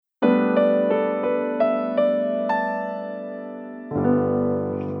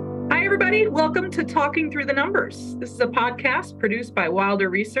everybody. Welcome to Talking Through the Numbers. This is a podcast produced by Wilder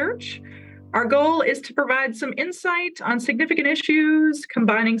Research. Our goal is to provide some insight on significant issues,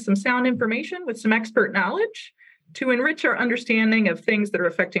 combining some sound information with some expert knowledge to enrich our understanding of things that are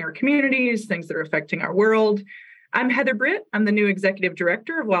affecting our communities, things that are affecting our world. I'm Heather Britt. I'm the new executive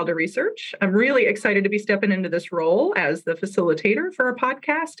director of Wilder Research. I'm really excited to be stepping into this role as the facilitator for our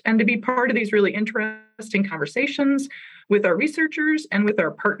podcast and to be part of these really interesting conversations with our researchers and with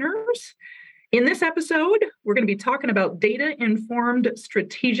our partners. In this episode, we're going to be talking about data-informed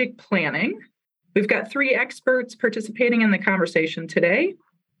strategic planning. We've got three experts participating in the conversation today: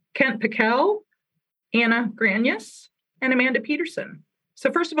 Kent Pickel, Anna Granius, and Amanda Peterson.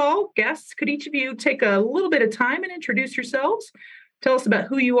 So first of all, guests, could each of you take a little bit of time and introduce yourselves? Tell us about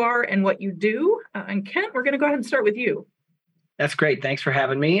who you are and what you do. And Kent, we're going to go ahead and start with you. That's great. Thanks for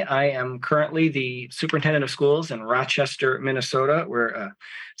having me. I am currently the superintendent of schools in Rochester, Minnesota. We're a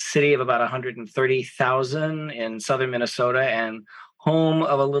city of about 130,000 in southern Minnesota and home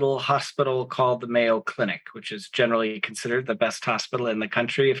of a little hospital called the Mayo Clinic, which is generally considered the best hospital in the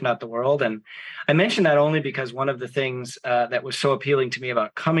country, if not the world. And I mention that only because one of the things that was so appealing to me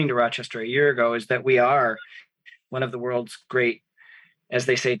about coming to Rochester a year ago is that we are one of the world's great, as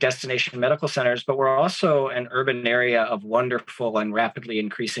they say, destination medical centers, but we're also an urban area of wonderful and rapidly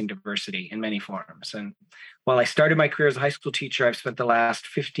increasing diversity in many forms. And while I started my career as a high school teacher, I've spent the last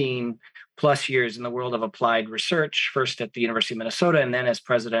 15 plus years in the world of applied research, first at the University of Minnesota, and then as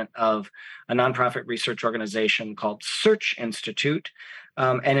president of a nonprofit research organization called Search Institute.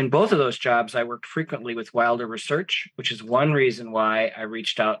 And in both of those jobs, I worked frequently with Wilder Research, which is one reason why I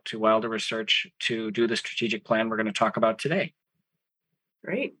reached out to Wilder Research to do the strategic plan we're going to talk about today.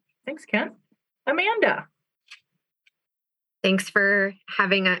 Great. Thanks, Kent. Amanda. Thanks for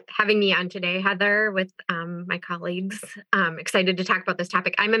having me on today, Heather, with my colleagues. Excited to talk about this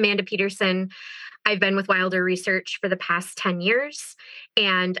topic. I'm Amanda Peterson. I've been with Wilder Research for the past 10 years,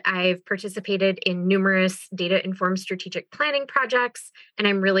 and I've participated in numerous data-informed strategic planning projects, and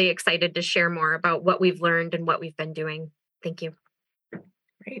I'm really excited to share more about what we've learned and what we've been doing. Thank you.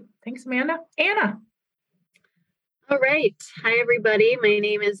 Great. Thanks, Amanda. Anna. All right. Hi, everybody. My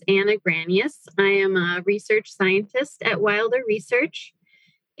name is Anna Granius. I am a research scientist at Wilder Research,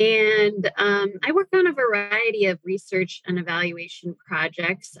 and I work on a variety of research and evaluation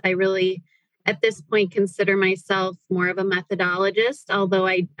projects. I really, at this point, consider myself more of a methodologist, although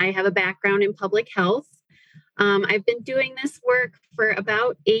I have a background in public health. I've been doing this work for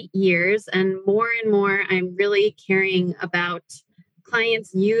about 8 years, and more I'm really caring about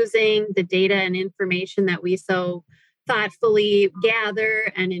clients using the data and information that we so thoughtfully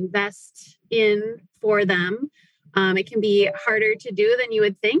gather and invest in for them. It can be harder to do than you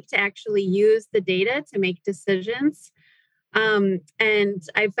would think to actually use the data to make decisions. And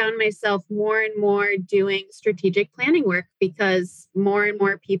I found myself more and more doing strategic planning work because more and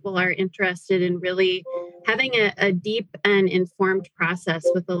more people are interested in really having a deep and informed process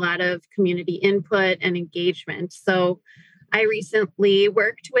with a lot of community input and engagement. So I recently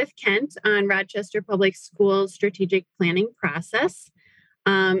worked with Kent on Rochester Public Schools' strategic planning process,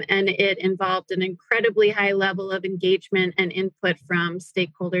 and it involved an incredibly high level of engagement and input from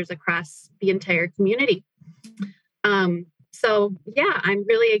stakeholders across the entire community. So I'm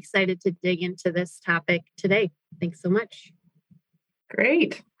really excited to dig into this topic today. Thanks so much.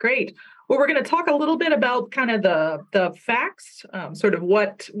 Great. Well, we're going to talk a little bit about kind of the facts, sort of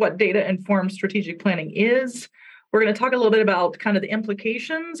what data-informed strategic planning is. We're going to talk a little bit about kind of the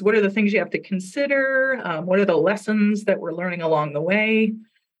implications. What are the things you have to consider? What are the lessons that we're learning along the way?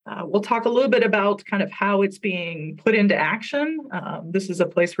 We'll talk a little bit about kind of how it's being put into action. This is a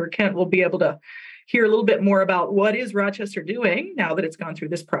place where Kent will be able to hear a little bit more about what is Rochester doing now that it's gone through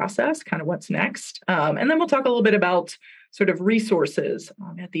this process, kind of what's next. And then we'll talk a little bit about sort of resources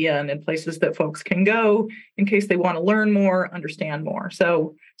at the end and places that folks can go in case they want to learn more, understand more.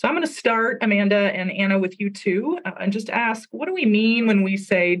 So I'm going to start, Amanda and Anna, with you two, and just ask, what do we mean when we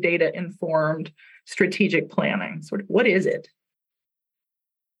say data-informed strategic planning? Sort of, what is it?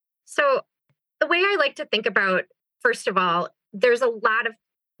 So the way I like to think about, first of all, there's a lot of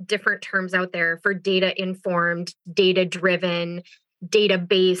different terms out there for data-informed, data-driven,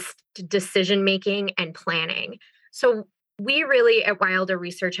 data-based decision-making and planning. So we really at Wilder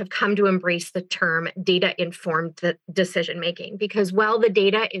Research have come to embrace the term data-informed decision-making because while the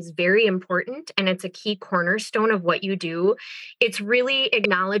data is very important and it's a key cornerstone of what you do, it's really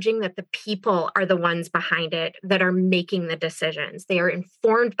acknowledging that the people are the ones behind it that are making the decisions. They are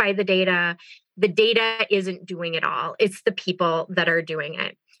informed by the data. The data isn't doing it all. It's the people that are doing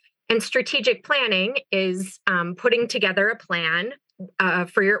it. And strategic planning is putting together a plan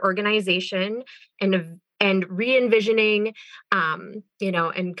for your organization, and re-envisioning,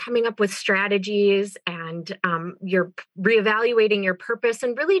 and coming up with strategies, and you're reevaluating your purpose,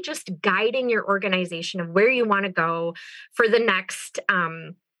 and really just guiding your organization of where you want to go for the next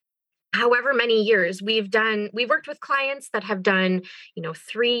however many years. We've worked with clients that have done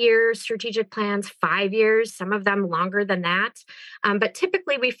 3-year strategic plans, 5 years, some of them longer than that. But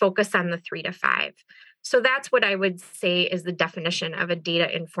typically we focus on the 3 to 5. So that's what I would say is the definition of a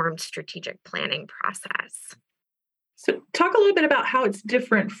data-informed strategic planning process. So talk a little bit about how it's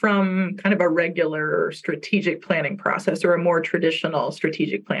different from kind of a regular strategic planning process or a more traditional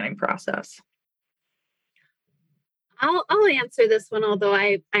strategic planning process. I'll answer this one, although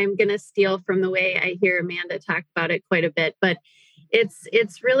I'm going to steal from the way I hear Amanda talk about it quite a bit. But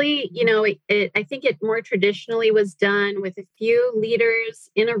it's really, I think it more traditionally was done with a few leaders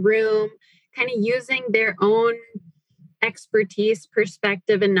in a room, kind of using their own expertise,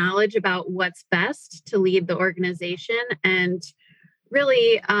 perspective, and knowledge about what's best to lead the organization. And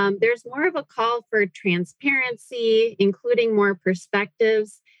really, there's more of a call for transparency, including more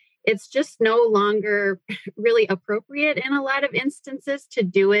perspectives. It's just no longer really appropriate in a lot of instances to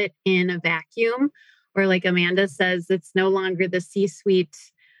do it in a vacuum, or like Amanda says, it's no longer the C-suite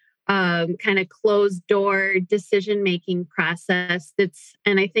kind of closed door decision-making process.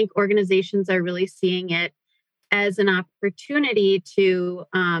 And I think organizations are really seeing it as an opportunity to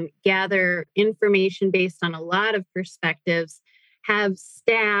gather information based on a lot of perspectives, have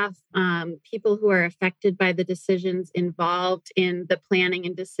staff, people who are affected by the decisions involved in the planning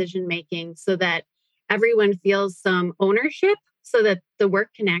and decision-making, so that everyone feels some ownership so that the work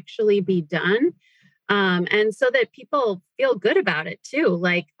can actually be done. And so that people feel good about it too.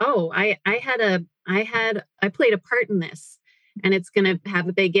 Like, oh, I played a part in this, and it's going to have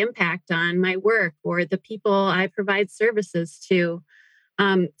a big impact on my work or the people I provide services to.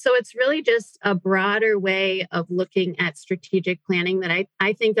 So it's really just a broader way of looking at strategic planning that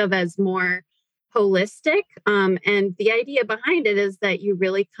I think of as more holistic. And the idea behind it is that you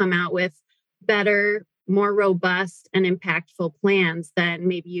really come out with better, more robust and impactful plans than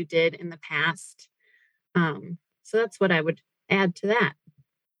maybe you did in the past. So that's what I would add to that.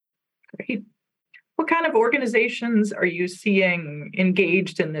 Great. What kind of organizations are you seeing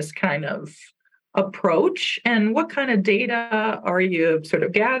engaged in this kind of approach? And what kind of data are you sort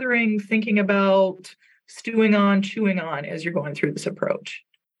of gathering, thinking about, stewing on, chewing on as you're going through this approach?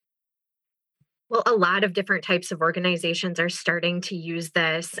 Well, a lot of different types of organizations are starting to use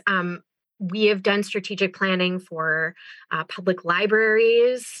this. We have done strategic planning for public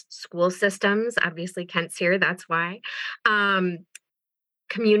libraries, school systems. Obviously, Kent's here, that's why.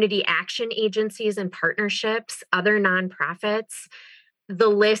 Community action agencies and partnerships, other nonprofits. The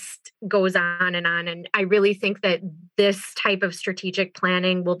list goes on. And I really think that this type of strategic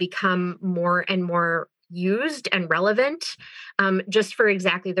planning will become more and more used and relevant, just for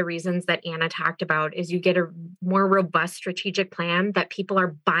exactly the reasons that Anna talked about, is you get a more robust strategic plan that people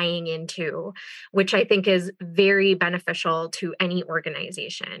are buying into, which I think is very beneficial to any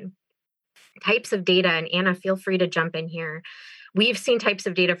organization. Types of data, and Anna, feel free to jump in here. We've seen types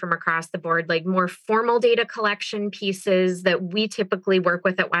of data from across the board, like more formal data collection pieces that we typically work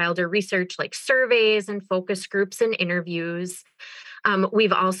with at Wilder Research, like surveys and focus groups and interviews.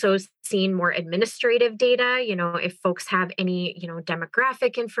 We've also seen more administrative data, if folks have any,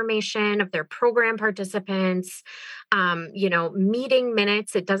 demographic information of their program participants, meeting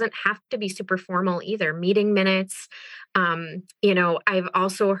minutes. It doesn't have to be super formal either. Meeting minutes. I've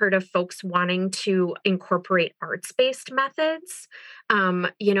also heard of folks wanting to incorporate arts-based methods,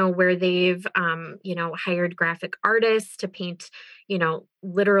 where they've, hired graphic artists to paint,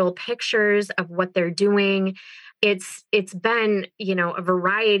 literal pictures of what they're doing. It's been, a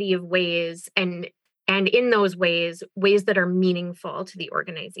variety of ways, and in those ways that are meaningful to the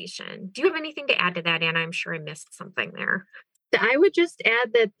organization. Do you have anything to add to that, Anna? I'm sure I missed something there. I would just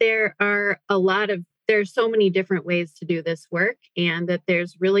add that there's so many different ways to do this work, and that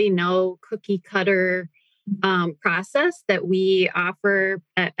there's really no cookie cutter process that we offer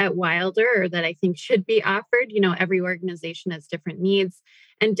at Wilder, or that I think should be offered. Every organization has different needs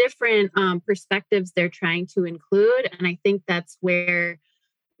and different perspectives they're trying to include. And I think that's where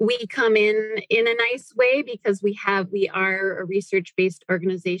we come in a nice way, because we are a research-based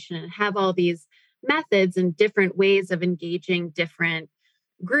organization and have all these methods and different ways of engaging different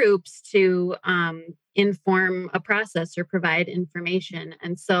groups to inform a process or provide information.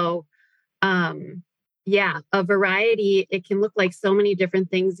 And so Yeah, a variety. It can look like so many different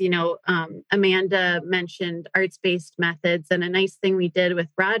things. Amanda mentioned arts-based methods. And a nice thing we did with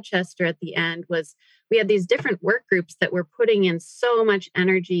Rochester at the end was we had these different work groups that were putting in so much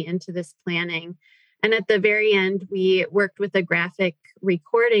energy into this planning. And at the very end, we worked with a graphic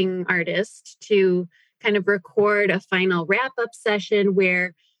recording artist to kind of record a final wrap-up session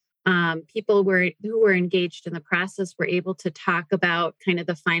where people who were engaged in the process were able to talk about kind of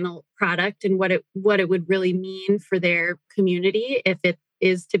the final product and what it would really mean for their community if it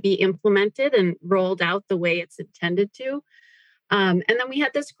is to be implemented and rolled out the way it's intended to. And then we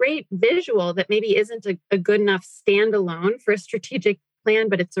had this great visual that maybe isn't a good enough standalone for a strategic plan,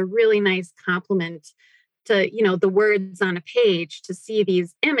 but it's a really nice complement to, the words on a page, to see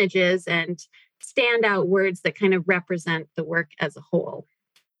these images and standout words that kind of represent the work as a whole.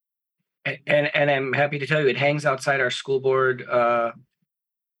 And I'm happy to tell you, it hangs outside our school board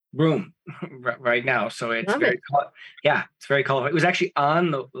room right now. So it's it's very colorful. It was actually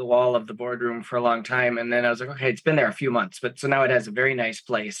on the wall of the boardroom for a long time. And then I was like, okay, it's been there a few months, but so now it has a very nice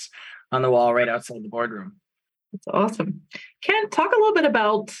place on the wall right outside the boardroom. That's awesome. Ken, talk a little bit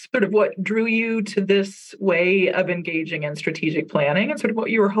about sort of what drew you to this way of engaging in strategic planning and sort of what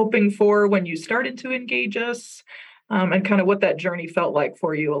you were hoping for when you started to engage us. And kind of what that journey felt like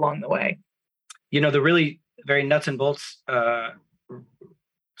for you along the way. The really very nuts and bolts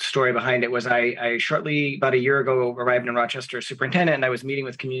story behind it was I shortly, about a year ago, arrived in Rochester as superintendent, and I was meeting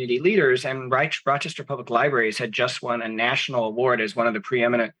with community leaders, and Rochester Public Libraries had just won a national award as one of the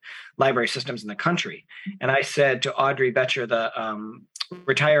preeminent library systems in the country. And I said to Audrey Betcher, the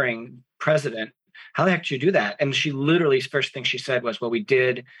retiring president, how the heck did you do that? And she literally, first thing she said was, well, we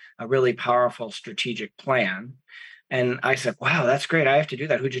did a really powerful strategic plan. And I said, wow, that's great. I have to do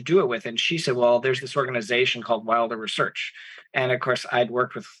that. Who'd you do it with? And she said, well, there's this organization called Wilder Research. And of course, I'd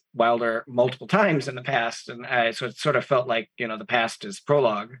worked with Wilder multiple times in the past. And so it sort of felt like, the past is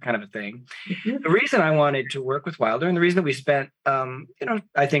prologue kind of a thing. Mm-hmm. The reason I wanted to work with Wilder, and the reason that we spent,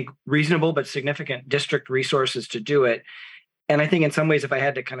 I think reasonable but significant district resources to do it. And I think in some ways, if I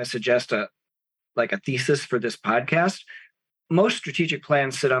had to kind of suggest a thesis for this podcast, most strategic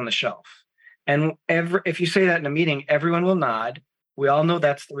plans sit on the shelf. And if you say that in a meeting, everyone will nod. We all know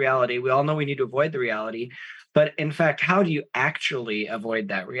that's the reality. We all know we need to avoid the reality. But in fact, how do you actually avoid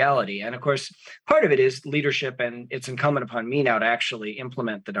that reality? And of course, part of it is leadership, and it's incumbent upon me now to actually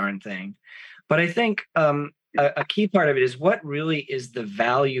implement the darn thing. But I think a key part of it is what really is the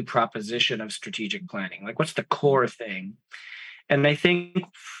value proposition of strategic planning? Like, what's the core thing? And I think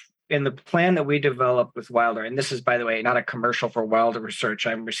in the plan that we developed with Wilder, and this is, by the way, not a commercial for Wilder Research.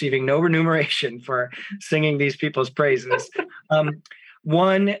 I'm receiving no remuneration for singing these people's praises.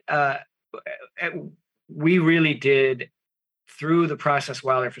 We really did, through the process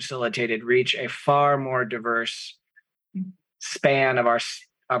Wilder facilitated, reach a far more diverse span of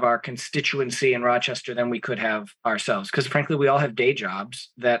our constituency in Rochester than we could have ourselves. Because frankly, we all have day jobs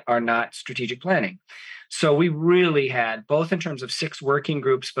that are not strategic planning. So we really had, both in terms of 6 working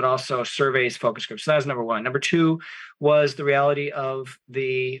groups, but also surveys, focus groups. So that was number one. Number two was the reality of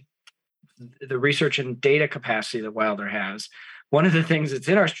the research and data capacity that Wilder has. One of the things that's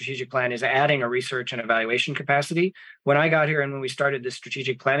in our strategic plan is adding a research and evaluation capacity. When I got here and when we started this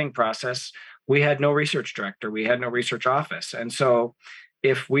strategic planning process, we had no research director. We had no research office. And so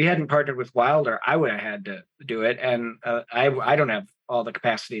if we hadn't partnered with Wilder, I would have had to do it. And I don't have all the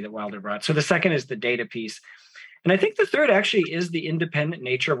capacity that Wilder brought. So the second is the data piece. And I think the third actually is the independent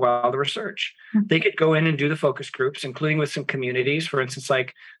nature of Wilder Research. They could go in and do the focus groups, including with some communities, for instance,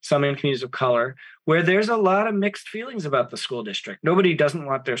 like some in communities of color, where there's a lot of mixed feelings about the school district. Nobody doesn't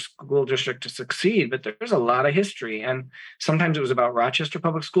want their school district to succeed, but there's a lot of history. And sometimes it was about Rochester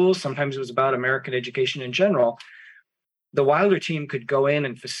Public Schools. Sometimes it was about American education in general. The Wilder team could go in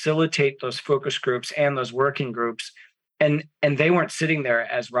and facilitate those focus groups and those working groups. And they weren't sitting there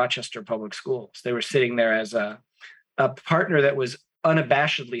as Rochester Public Schools. They were sitting there as a partner that was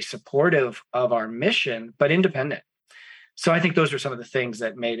unabashedly supportive of our mission, but independent. So I think those are some of the things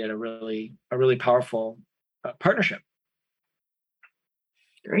that made it a really powerful partnership.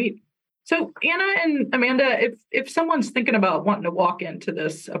 Great. So Anna and Amanda, if someone's thinking about wanting to walk into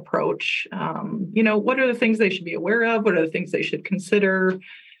this approach, what are the things they should be aware of? What are the things they should consider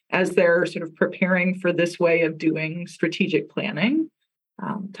as they're sort of preparing for this way of doing strategic planning?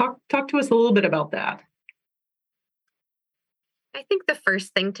 Talk to us a little bit about that. I think the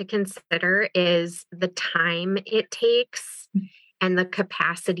first thing to consider is the time it takes and the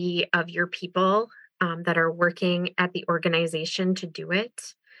capacity of your people that are working at the organization to do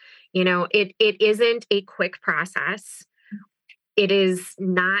it. It isn't a quick process. It is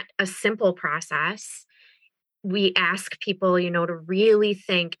not a simple process. we ask people, to really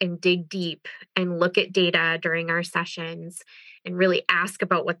think and dig deep and look at data during our sessions and really ask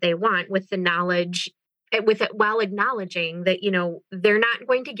about what they want with the knowledge, with it, while acknowledging that, they're not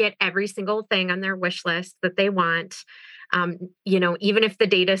going to get every single thing on their wish list that they want. Even if the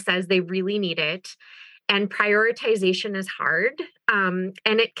data says they really need it. And prioritization is hard. And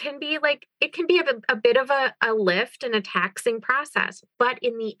it can be a bit of a lift and a taxing process, but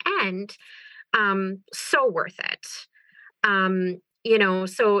in the end, so worth it.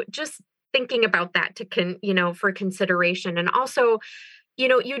 So just thinking about that for consideration. And also,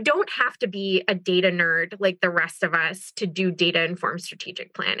 you don't have to be a data nerd like the rest of us to do data informed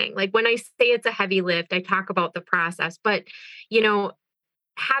strategic planning. Like when I say it's a heavy lift, I talk about the process, but,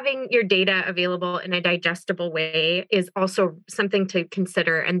 having your data available in a digestible way is also something to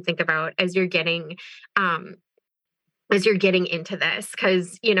consider and think about as you're getting into this.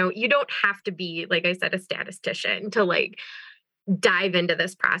 Because, you don't have to be, like I said, a statistician to dive into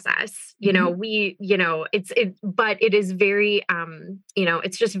this process. But it is very,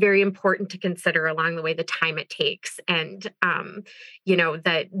 it's just very important to consider along the way the time it takes and,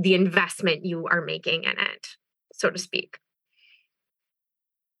 that the investment you are making in it, so to speak.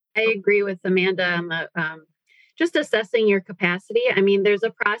 I agree with Amanda on the just assessing your capacity. I mean, there's a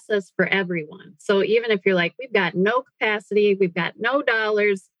process for everyone. So even if you're like, we've got no capacity, we've got no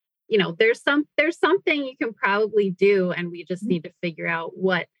dollars, there's something you can probably do, and we just need to figure out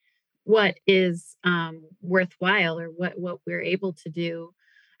what is worthwhile or what we're able to do.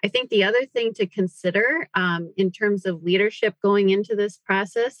 I think the other thing to consider in terms of leadership going into this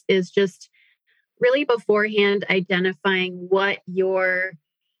process is just really beforehand identifying what you're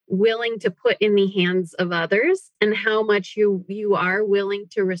willing to put in the hands of others and how much you are willing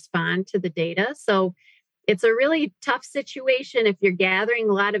to respond to the data. So it's a really tough situation if you're gathering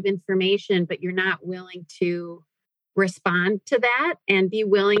a lot of information, but you're not willing to respond to that and be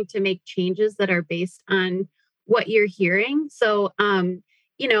willing to make changes that are based on what you're hearing. So,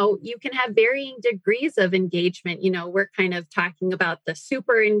 you can have varying degrees of engagement. We're kind of talking about the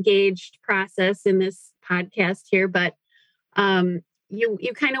super engaged process in this podcast here, but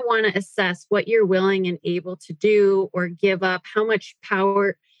you kind of want to assess what you're willing and able to do or give up, how much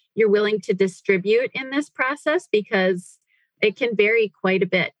power you're willing to distribute in this process, because it can vary quite a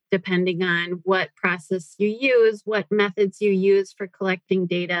bit depending on what process you use, what methods you use for collecting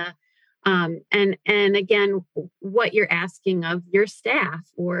data, and again, what you're asking of your staff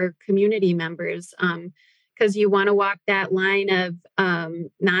or community members, because you want to walk that line of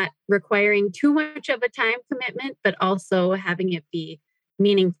not requiring too much of a time commitment, but also having it be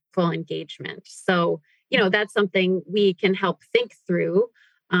meaningful engagement. So, that's something we can help think through,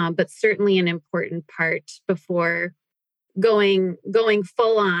 but certainly an important part before going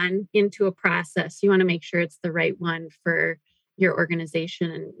full on into a process. You want to make sure it's the right one for your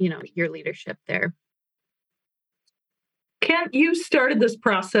organization and, your leadership there. Kent, you started this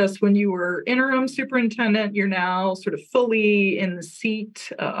process when you were interim superintendent. You're now sort of fully in the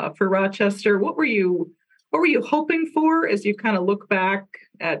seat for Rochester. What were you hoping for as you kind of look back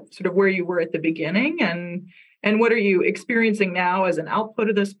at sort of where you were at the beginning, and what are you experiencing now as an output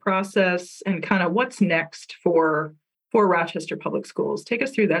of this process, and kind of what's next for Rochester Public Schools? Take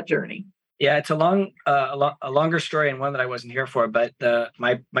us through that journey. Yeah, it's a longer story and one that I wasn't here for. But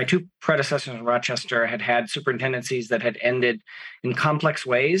my two predecessors in Rochester had superintendencies that had ended in complex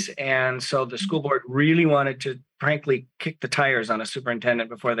ways, and so the school board really wanted to, frankly, kick the tires on a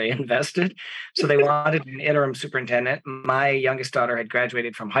superintendent before they invested. So they wanted an interim superintendent. My youngest daughter had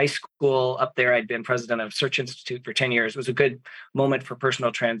graduated from high school up there. I'd been president of Search Institute for 10 years. It was a good moment for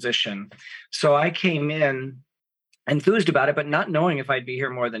personal transition. So I came in enthused about it, but not knowing if I'd be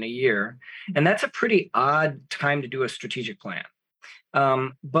here more than a year. And that's a pretty odd time to do a strategic plan.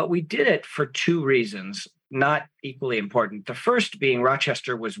 But we did it for two reasons, not equally important. The first being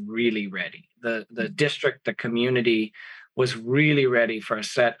Rochester was really ready. The district, the community was really ready for a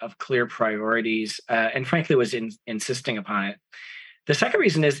set of clear priorities, and frankly was insisting upon it. The second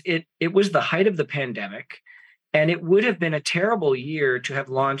reason is it was the height of the pandemic. And it would have been a terrible year to have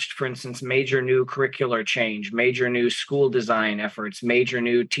launched, for instance, major new curricular change, major new school design efforts, major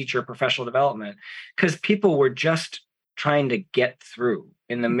new teacher professional development, because people were just trying to get through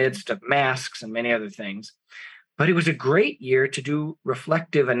in the midst of masks and many other things. But it was a great year to do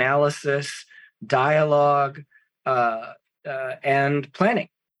reflective analysis, dialogue, and planning.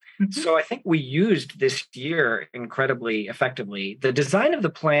 Mm-hmm. So I think we used this year incredibly effectively. The design of the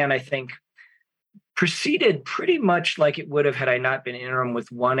plan, I think, proceeded pretty much like it would have had I not been interim,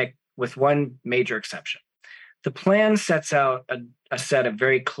 with one major exception. The plan sets out a set of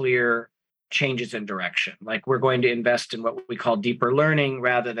very clear changes in direction. Like we're going to invest in what we call deeper learning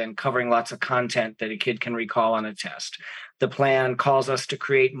rather than covering lots of content that a kid can recall on a test. The plan calls us to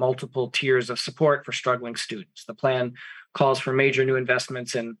create multiple tiers of support for struggling students. The plan calls for major new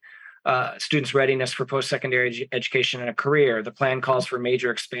investments in students' readiness for post-secondary education and a career. The plan calls for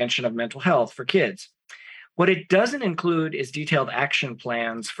major expansion of mental health for kids. What it doesn't include is detailed action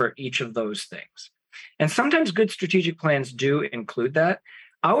plans for each of those things. And sometimes good strategic plans do include that.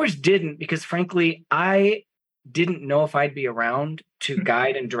 Ours didn't because, frankly, I didn't know if I'd be around to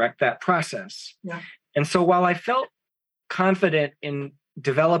guide and direct that process. Yeah. And so while I felt confident in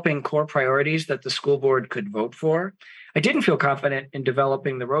developing core priorities that the school board could vote for, I didn't feel confident in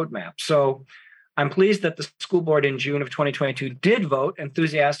developing the roadmap. So I'm pleased that the school board in June of 2022 did vote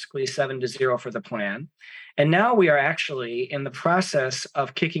enthusiastically 7-0 for the plan. And now we are actually in the process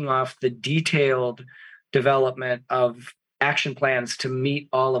of kicking off the detailed development of action plans to meet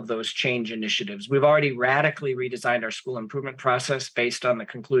all of those change initiatives. We've already radically redesigned our school improvement process based on the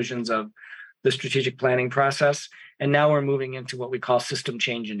conclusions of the strategic planning process. And now we're moving into what we call system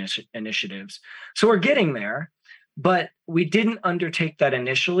change initiatives. So we're getting there, but we didn't undertake that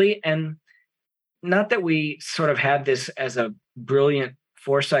initially. And not that we sort of had this as a brilliant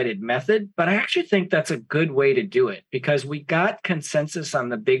foresighted method, but I actually think that's a good way to do it because we got consensus on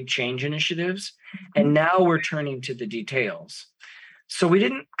the big change initiatives, and now we're turning to the details. So we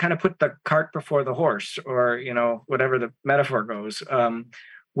didn't kind of put the cart before the horse, or whatever the metaphor goes.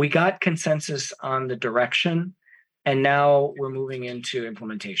 We got consensus on the direction, and now we're moving into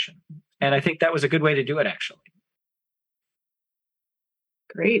implementation. And I think that was a good way to do it, actually.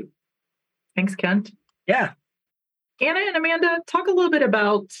 Great. Thanks, Kent. Yeah. Anna and Amanda, talk a little bit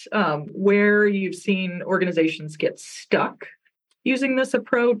about where you've seen organizations get stuck using this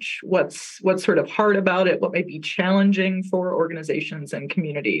approach. What's sort of hard about it? What may be challenging for organizations and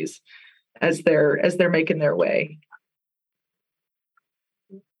communities as they're making their way?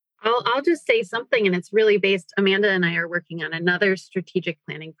 I'll just say something, and it's really based. Amanda and I are working on another strategic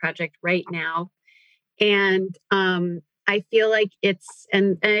planning project right now, and I feel like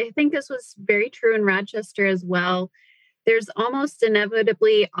and I think this was very true in Rochester as well. There's almost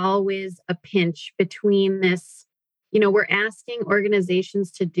inevitably always a pinch between this, we're asking organizations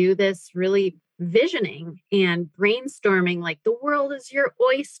to do this really visioning and brainstorming, like the world is your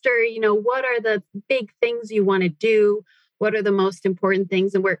oyster. What are the big things you want to do? What are the most important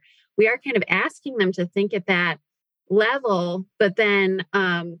things? And we are kind of asking them to think at that level, but then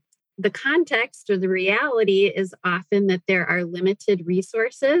the context or the reality is often that there are limited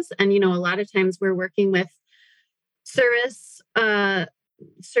resources. And, a lot of times we're working with service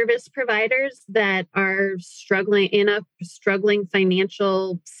providers that are struggling in a struggling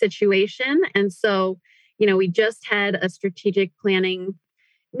financial situation. And so, we just had a strategic planning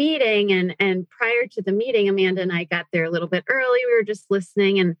meeting, and prior to the meeting, Amanda and I got there a little bit early. We were just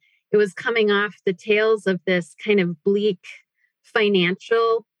listening, and it was coming off the tails of this kind of bleak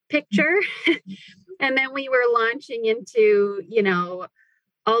financial picture. And then we were launching into,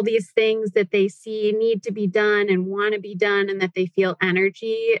 all these things that they see need to be done and want to be done, and that they feel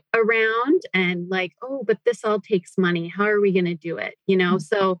energy around, and like, oh, but this all takes money. How are we going to do it?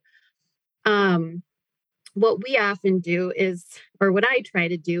 So what we often do is, or what I try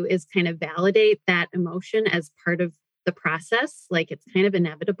to do is kind of validate that emotion as part of the process. Like it's kind of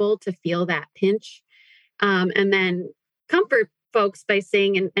inevitable to feel that pinch. And then comfort folks by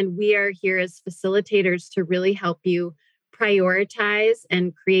saying, and we are here as facilitators to really help you prioritize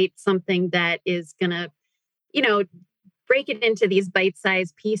and create something that is going to, break it into these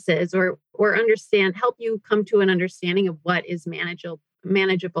bite-sized pieces, or help you come to an understanding of what is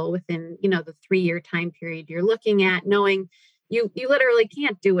manageable within, the 3-year time period you're looking at, knowing you literally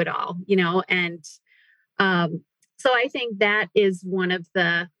can't do it all, and so I think that is one of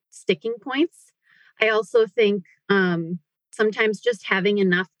the sticking points. I also think sometimes just having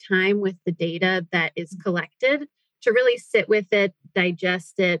enough time with the data that is collected to really sit with it,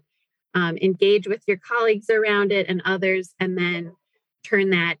 digest it, engage with your colleagues around it and others, and then turn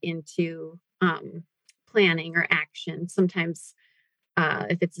that into planning or action. Sometimes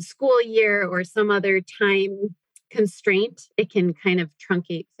if it's a school year or some other time constraint, it can kind of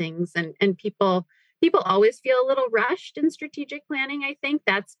truncate things. And people always feel a little rushed in strategic planning. I think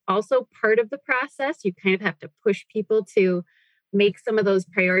that's also part of the process. You kind of have to push people to make some of those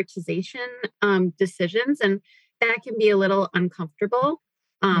prioritization decisions. And that can be a little uncomfortable,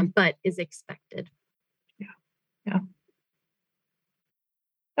 but is expected. Yeah.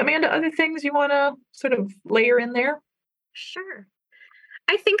 Amanda, other things you want to sort of layer in there? Sure.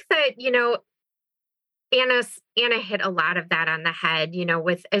 I think that, Anna hit a lot of that on the head,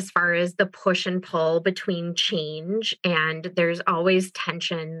 with as far as the push and pull between change. And there's always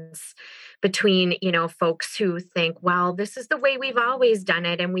tensions between, folks who think, well, this is the way we've always done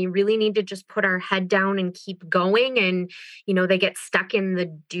it, and we really need to just put our head down and keep going. And, they get stuck in the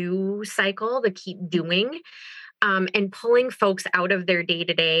do cycle, the keep doing. And pulling folks out of their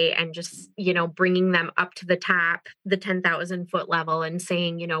day-to-day and just, bringing them up to the top, the 10,000 foot level, and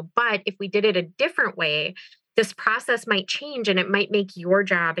saying, but if we did it a different way, this process might change and it might make your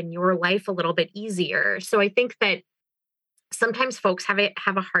job and your life a little bit easier. So I think that sometimes folks have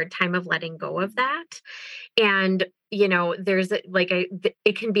a hard time of letting go of that. And, there's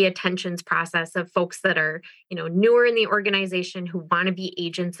it can be a tensions process of folks that are, newer in the organization who want to be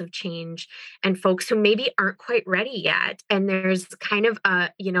agents of change, and folks who maybe aren't quite ready yet. And there's kind of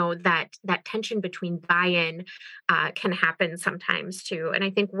that tension between buy-in can happen sometimes too. And I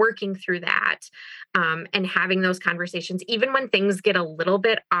think working through that and having those conversations, even when things get a little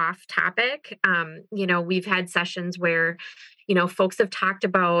bit off topic, we've had sessions where folks have talked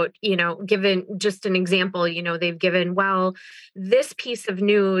about, given just an example, they've given, well, this piece of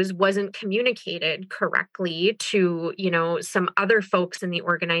news wasn't communicated correctly to, some other folks in the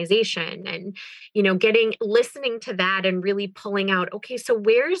organization, and, listening to that and really pulling out, okay, so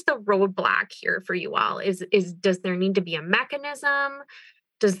where's the roadblock here for you all? Does there need to be a mechanism?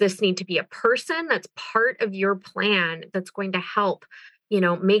 Does this need to be a person that's part of your plan that's going to help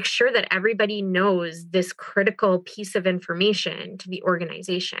make sure that everybody knows this critical piece of information to the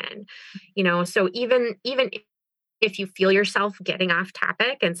organization? So even if you feel yourself getting off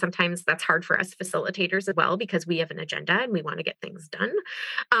topic, and sometimes that's hard for us facilitators as well, because we have an agenda and we want to get things done,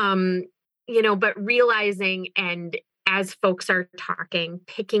 but realizing, and as folks are talking,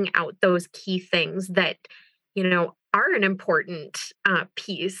 picking out those key things that, are an important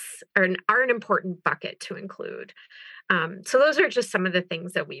piece, or are an important bucket to include. So those are just some of the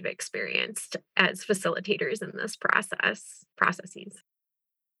things that we've experienced as facilitators in this processes.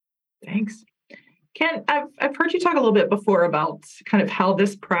 Thanks. Ken, I've heard you talk a little bit before about kind of how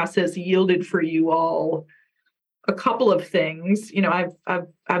this process yielded for you all a couple of things.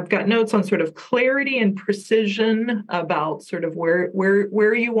 I've got notes on sort of clarity and precision about sort of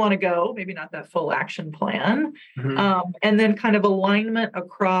where you want to go, maybe not that full action plan, and then kind of alignment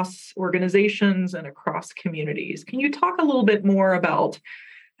across organizations and across communities. Can you talk a little bit more about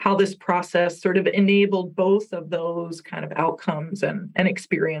how this process sort of enabled both of those kind of outcomes and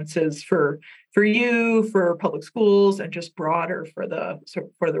experiences for you, for public schools, and just broader for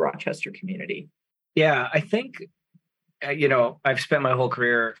the Rochester community? Yeah, I think, I've spent my whole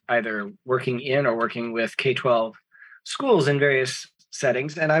career either working in or working with K-12 schools in various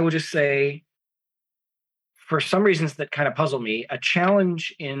settings. And I would just say, for some reasons that kind of puzzle me, a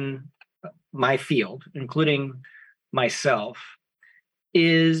challenge in my field, including myself,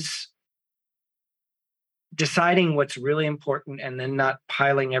 is deciding what's really important and then not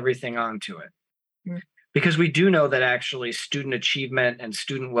piling everything onto it. Because we do know that actually student achievement and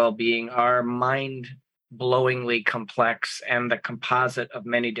student well-being are mind-blowingly complex and the composite of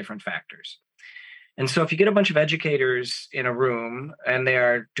many different factors. And so if you get a bunch of educators in a room and they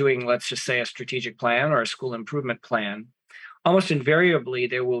are doing, let's just say, a strategic plan or a school improvement plan, almost invariably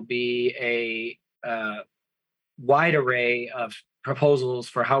there will be a wide array of proposals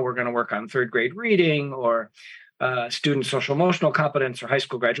for how we're going to work on third grade reading or student social emotional competence or high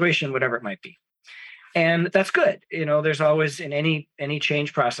school graduation, whatever it might be. And that's good. There's always, in any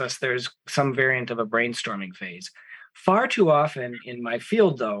change process, there's some variant of a brainstorming phase. Far too often in my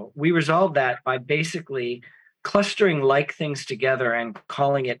field, though, we resolve that by basically clustering like things together and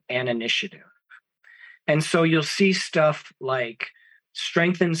calling it an initiative. And so you'll see stuff like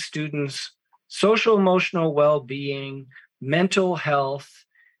strengthen students' social emotional well-being, mental health,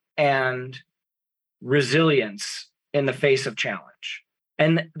 and resilience in the face of challenge.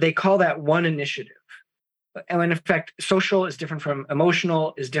 And they call that one initiative. And in fact, social is different from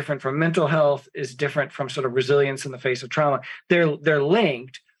emotional, is different from mental health, is different from sort of resilience in the face of trauma. They're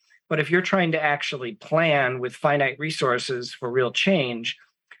linked, but if you're trying to actually plan with finite resources for real change,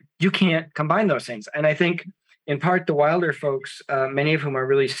 you can't combine those things. And I think in part the Wilder folks, many of whom are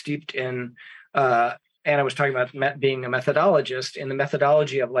really steeped in, Anna was talking about being a methodologist, in the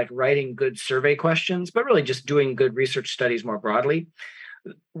methodology of like writing good survey questions, but really just doing good research studies more broadly.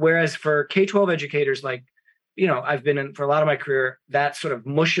 Whereas for K-12 educators, like, I've been in for a lot of my career, that sort of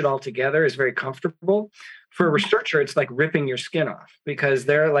mush it all together is very comfortable. For a researcher, it's like ripping your skin off, because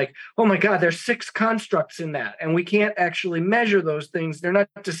they're like, oh my God, there's 6 constructs in that, and we can't actually measure those things. They're not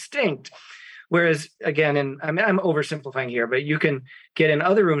distinct. Whereas again, I'm oversimplifying here, but you can get in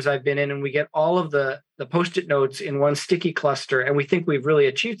other rooms I've been in and we get all of the Post-it notes in one sticky cluster. And we think we've really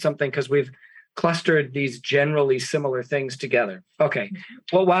achieved something because we've clustered these generally similar things together. Okay.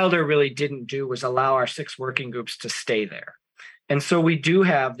 What Wilder really didn't do was allow our 6 working groups to stay there. And so we do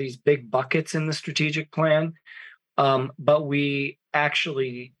have these big buckets in the strategic plan, but we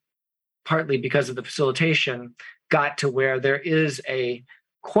actually, partly because of the facilitation, got to where there is a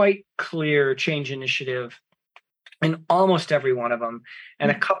quite clear change initiative in almost every one of them. And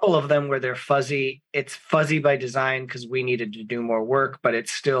a couple of them where they're fuzzy. It's fuzzy by design because we needed to do more work, but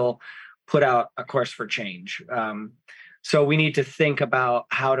it's still put out a course for change. So we need to think about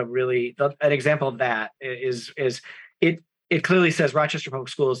how to really, an example of that is it clearly says Rochester Public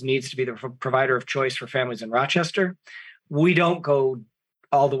Schools needs to be the provider of choice for families in Rochester. We don't go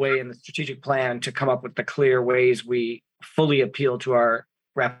all the way in the strategic plan to come up with the clear ways we fully appeal to our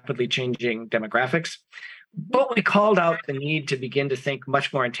rapidly changing demographics. But we called out the need to begin to think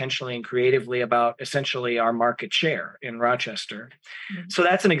much more intentionally and creatively about essentially our market share in Rochester. Mm-hmm. So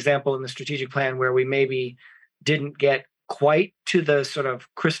that's an example in the strategic plan where we maybe didn't get quite to the sort of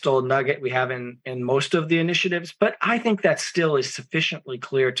crystal nugget we have in most of the initiatives, but I think that still is sufficiently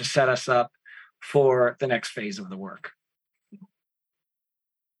clear to set us up for the next phase of the work.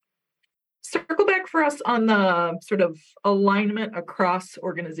 Circle back for us on the sort of alignment across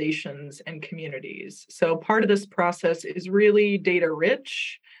organizations and communities. So part of this process is really data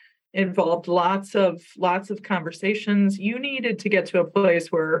rich, involved lots of conversations. You needed to get to a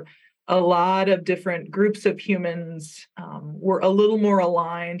place where a lot of different groups of humans were a little more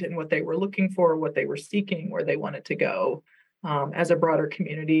aligned in what they were looking for, what they were seeking, where they wanted to go as a broader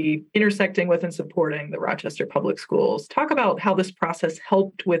community, intersecting with and supporting the Rochester Public Schools. Talk about how this process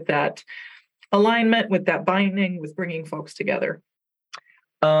helped with that alignment, with that binding, with bringing folks together.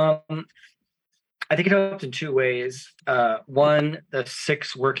 I think it helped in 2 ways. One, the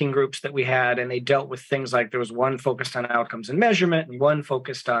 6 working groups that we had, and they dealt with things like there was one focused on outcomes and measurement, and one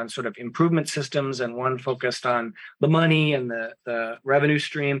focused on sort of improvement systems, and one focused on the money and the revenue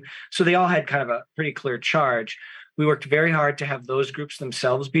stream. So they all had kind of a pretty clear charge. We worked very hard to have those groups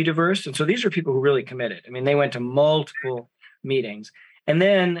themselves be diverse. And so these are people who really committed. I mean, they went to multiple meetings. And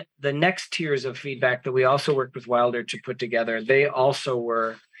then the next tiers of feedback that we also worked with Wilder to put together, they also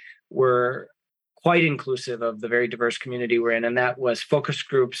were quite inclusive of the very diverse community we're in. And that was focus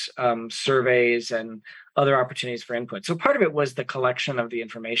groups, surveys, and other opportunities for input. So part of it was the collection of the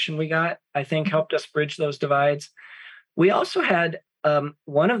information we got, I think, helped us bridge those divides. We also had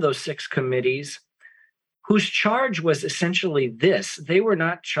one of those 6 committees whose charge was essentially this. They were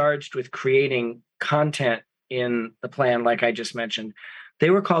not charged with creating content in the plan, like I just mentioned. They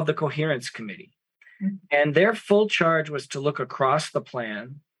were called the Coherence Committee. And their full charge was to look across the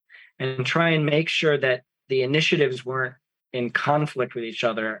plan and try and make sure that the initiatives weren't in conflict with each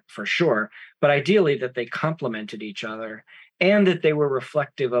other, for sure, but ideally that they complemented each other and that they were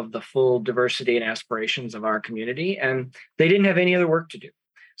reflective of the full diversity and aspirations of our community. And they didn't have any other work to do.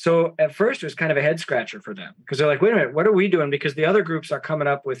 So at first, it was kind of a head scratcher for them because they're like, wait a minute, what are we doing? Because the other groups are coming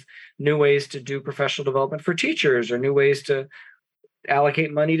up with new ways to do professional development for teachers or new ways to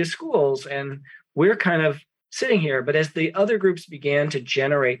allocate money to schools. And we're kind of sitting here. But as the other groups began to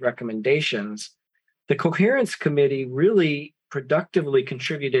generate recommendations, the Coherence Committee really productively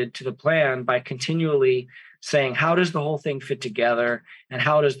contributed to the plan by continually saying, how does the whole thing fit together? And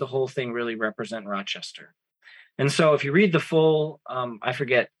how does the whole thing really represent Rochester? And so if you read the full, I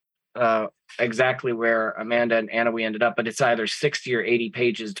forget exactly where Amanda and Anna we ended up, but it's either 60 or 80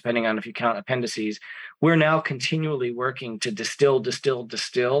 pages, depending on if you count appendices. We're now continually working to distill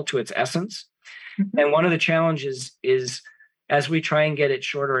to its essence. Mm-hmm. And one of the challenges is, as we try and get it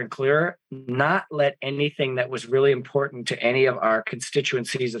shorter and clearer, not let anything that was really important to any of our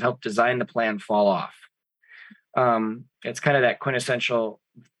constituencies that helped design the plan fall off. It's kind of that quintessential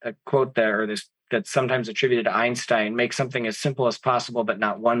quote there, or this that's sometimes attributed to Einstein: make something as simple as possible, but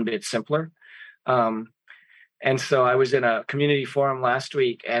not one bit simpler. And so I was in a community forum last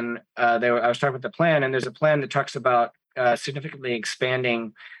week, and I was talking about the plan, and there's a plan that talks about significantly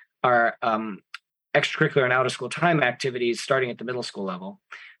expanding our extracurricular and out-of-school time activities starting at the middle school level.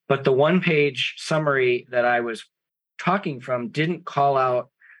 But the one-page summary that I was talking from didn't call out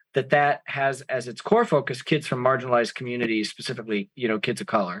that has as its core focus kids from marginalized communities, specifically, kids of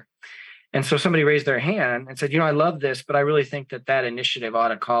color. And so somebody raised their hand and said, I love this, but I really think that initiative ought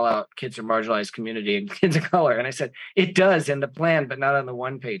to call out kids from marginalized community and kids of color. And I said, it does in the plan, but not on the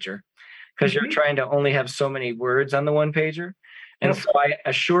one-pager, because you're trying to only have so many words on the one-pager. And so I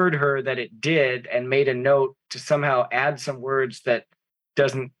assured her that it did and made a note to somehow add some words that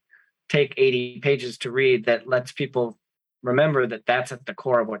doesn't take 80 pages to read that lets people remember that that's at the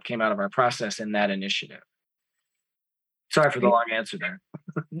core of what came out of our process in that initiative. Sorry for the long answer there.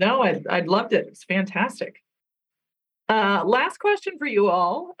 No, I'd loved it. It's fantastic. Last question for you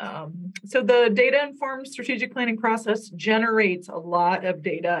all. So the data-informed strategic planning process generates a lot of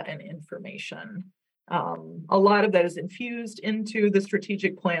data and information. A lot of that is infused into the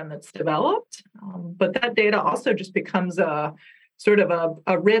strategic plan that's developed, but that data also just becomes a sort of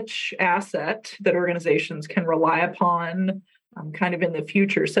a rich asset that organizations can rely upon kind of in the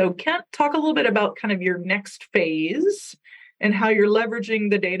future. So Kent, talk a little bit about kind of your next phase and how you're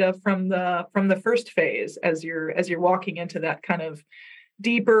leveraging the data from the first phase as you're walking into that kind of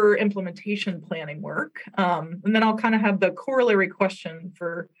deeper implementation planning work. And then I'll kind of have the corollary question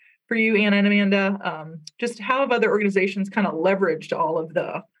for you, Anna and Amanda. Just how have other organizations kind of leveraged all of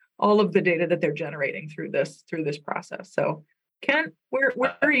the data that they're generating through this process? So Kent, where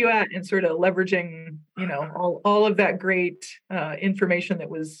are you at in sort of leveraging, all of that great information that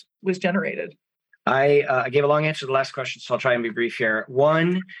was generated? I gave a long answer to the last question, so I'll try and be brief here.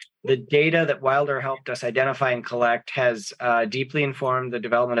 One, the data that Wilder helped us identify and collect has deeply informed the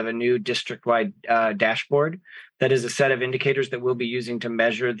development of a new district-wide dashboard that is a set of indicators that we'll be using to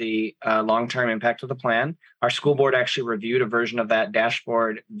measure the long-term impact of the plan. Our school board actually reviewed a version of that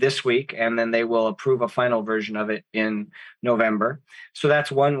dashboard this week, and then they will approve a final version of it in November. So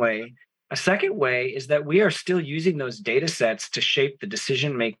that's one way. A second way is that we are still using those data sets to shape the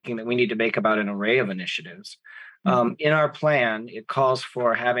decision making that we need to make about an array of initiatives. In our plan, it calls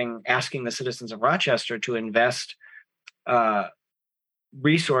for asking the citizens of Rochester to invest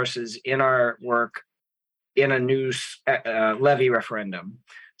resources in our work in a new levy referendum.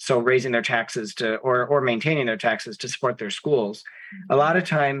 So raising their taxes or maintaining their taxes to support their schools. A lot of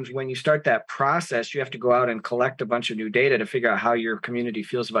times when you start that process, you have to go out and collect a bunch of new data to figure out how your community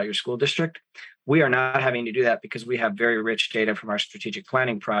feels about your school district. We are not having to do that because we have very rich data from our strategic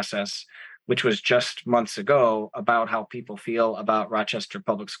planning process, which was just months ago, about how people feel about Rochester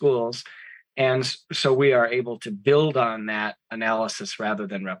Public Schools. And so we are able to build on that analysis rather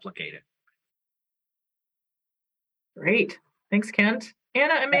than replicate it. Great. Thanks, Kent.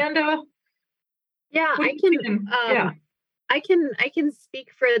 Anna, Amanda? Yeah, I can speak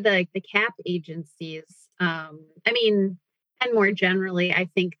for the CAP agencies. And more generally, I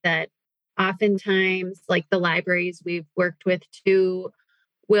think that oftentimes, like the libraries we've worked with too,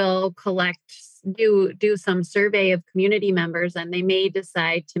 will do some survey of community members, and they may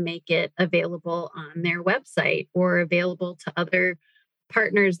decide to make it available on their website or available to other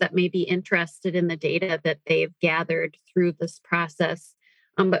partners that may be interested in the data that they've gathered through this process.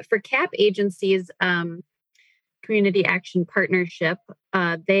 But for CAP agencies, Community Action Partnership,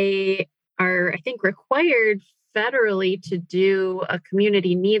 they are, I think, required federally to do a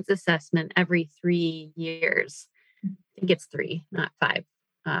community needs assessment every 3 years. I think it's 3, not 5,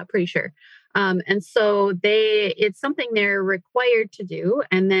 pretty sure. And so it's something they're required to do.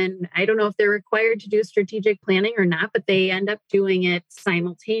 And then I don't know if they're required to do strategic planning or not, but they end up doing it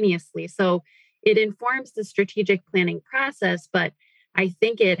simultaneously. So it informs the strategic planning process, but I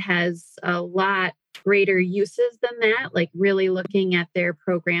think it has a lot greater uses than that, like really looking at their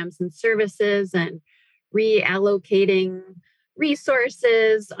programs and services and reallocating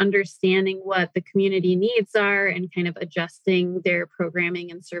resources, understanding what the community needs are, and kind of adjusting their programming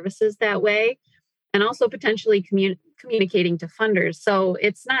and services that way, and also potentially communicating to funders. So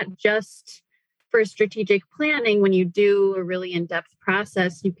it's not just for strategic planning. When you do a really in-depth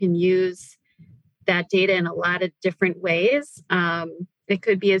process, you can use that data in a lot of different ways. It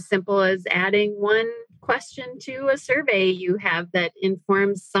could be as simple as adding one question to a survey you have that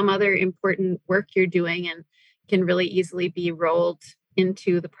informs some other important work you're doing and can really easily be rolled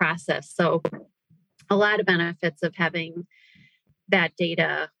into the process. So a lot of benefits of having that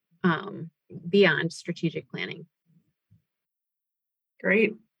data beyond strategic planning.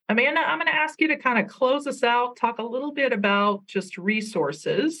 Great. Amanda, I'm going to ask you to kind of close us out, talk a little bit about just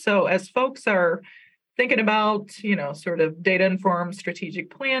resources. So as folks are thinking about, sort of data-informed strategic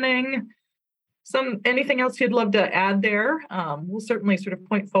planning, anything else you'd love to add there? We'll certainly sort of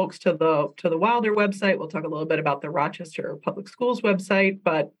point folks to the Wilder website. We'll talk a little bit about the Rochester Public Schools website,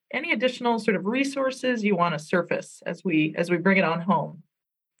 but any additional sort of resources you want to surface as we bring it on home?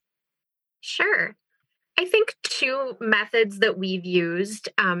 Sure. I think 2 methods that we've used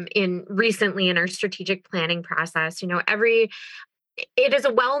recently in our strategic planning process. It is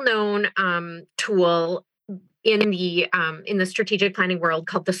a well-known tool in the strategic planning world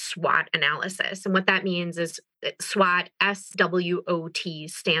called the SWOT analysis. And what that means is SWOT, SWOT,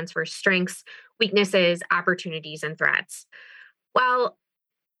 stands for strengths, weaknesses, opportunities, and threats. Well,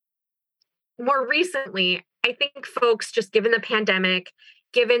 more recently, I think folks, just given the pandemic,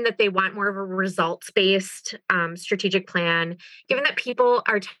 given that they want more of a results-based strategic plan, given that people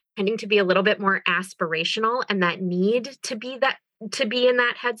are tending to be a little bit more aspirational and that need to be in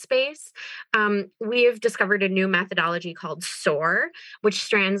that headspace, we have discovered a new methodology called SOAR, which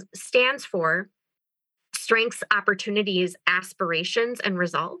stands for strengths, opportunities, aspirations, and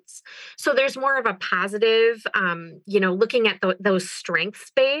results. So there's more of a positive, looking at those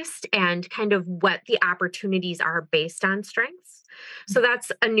strengths based and kind of what the opportunities are based on strengths. So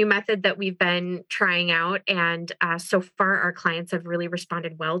that's a new method that we've been trying out. And so far, our clients have really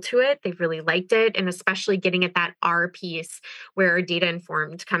responded well to it. They've really liked it. And especially getting at that R piece where our data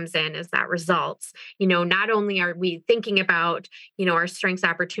informed comes in as that results. Not only are we thinking about, our strengths,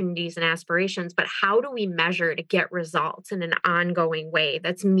 opportunities, and aspirations, but how do we measure to get results in an ongoing way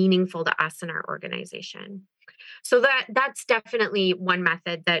that's meaningful to us and our organization? So that's definitely one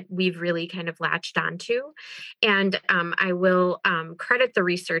method that we've really kind of latched onto. And I will credit the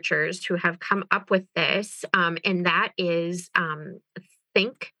researchers who have come up with this, and that is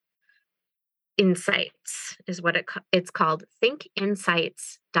Think Insights is what it's called,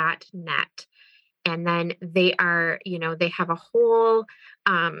 thinkinsights.net. And then they are, they have a whole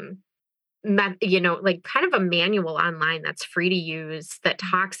like kind of a manual online that's free to use that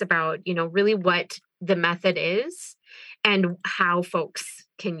talks about, really what the method is and how folks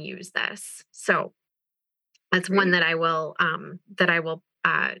can use this. So that's one that I'll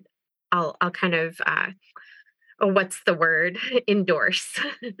kind of, what's the word? Endorse.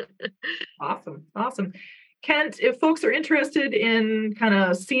 Awesome. Kent, if folks are interested in kind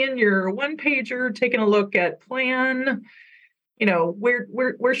of seeing your one pager, taking a look at plan,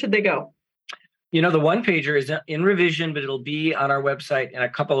 where should they go? The one pager is in revision, but it'll be on our website in a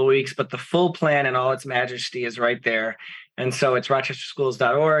couple of weeks. But the full plan in all its majesty is right there. And so it's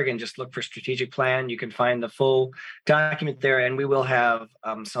rochesterschools.org, and just look for strategic plan. You can find the full document there, and we will have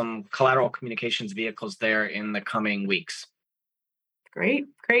some collateral communications vehicles there in the coming weeks. Great.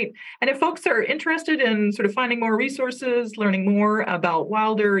 And if folks are interested in sort of finding more resources, learning more about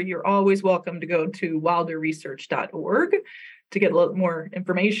Wilder, you're always welcome to go to wilderresearch.org to get a little more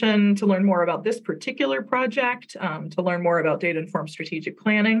information, to learn more about this particular project, to learn more about data-informed strategic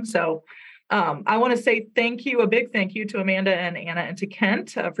planning. So I want to say a big thank you to Amanda and Anna and to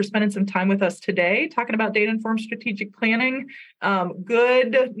Kent for spending some time with us today, talking about data-informed strategic planning.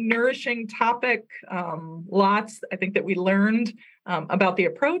 Good, nourishing topic. Lots, I think, that we learned about the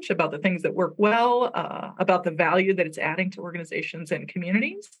approach, about the things that work well, about the value that it's adding to organizations and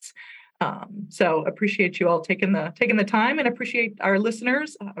communities. So appreciate you all taking the time, and appreciate our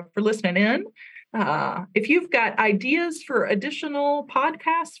listeners for listening in. If you've got ideas for additional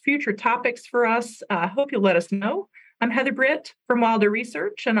podcasts, future topics for us, I hope you'll let us know. I'm Heather Britt from Wilder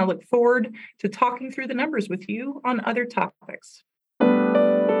Research, and I look forward to talking through the numbers with you on other topics.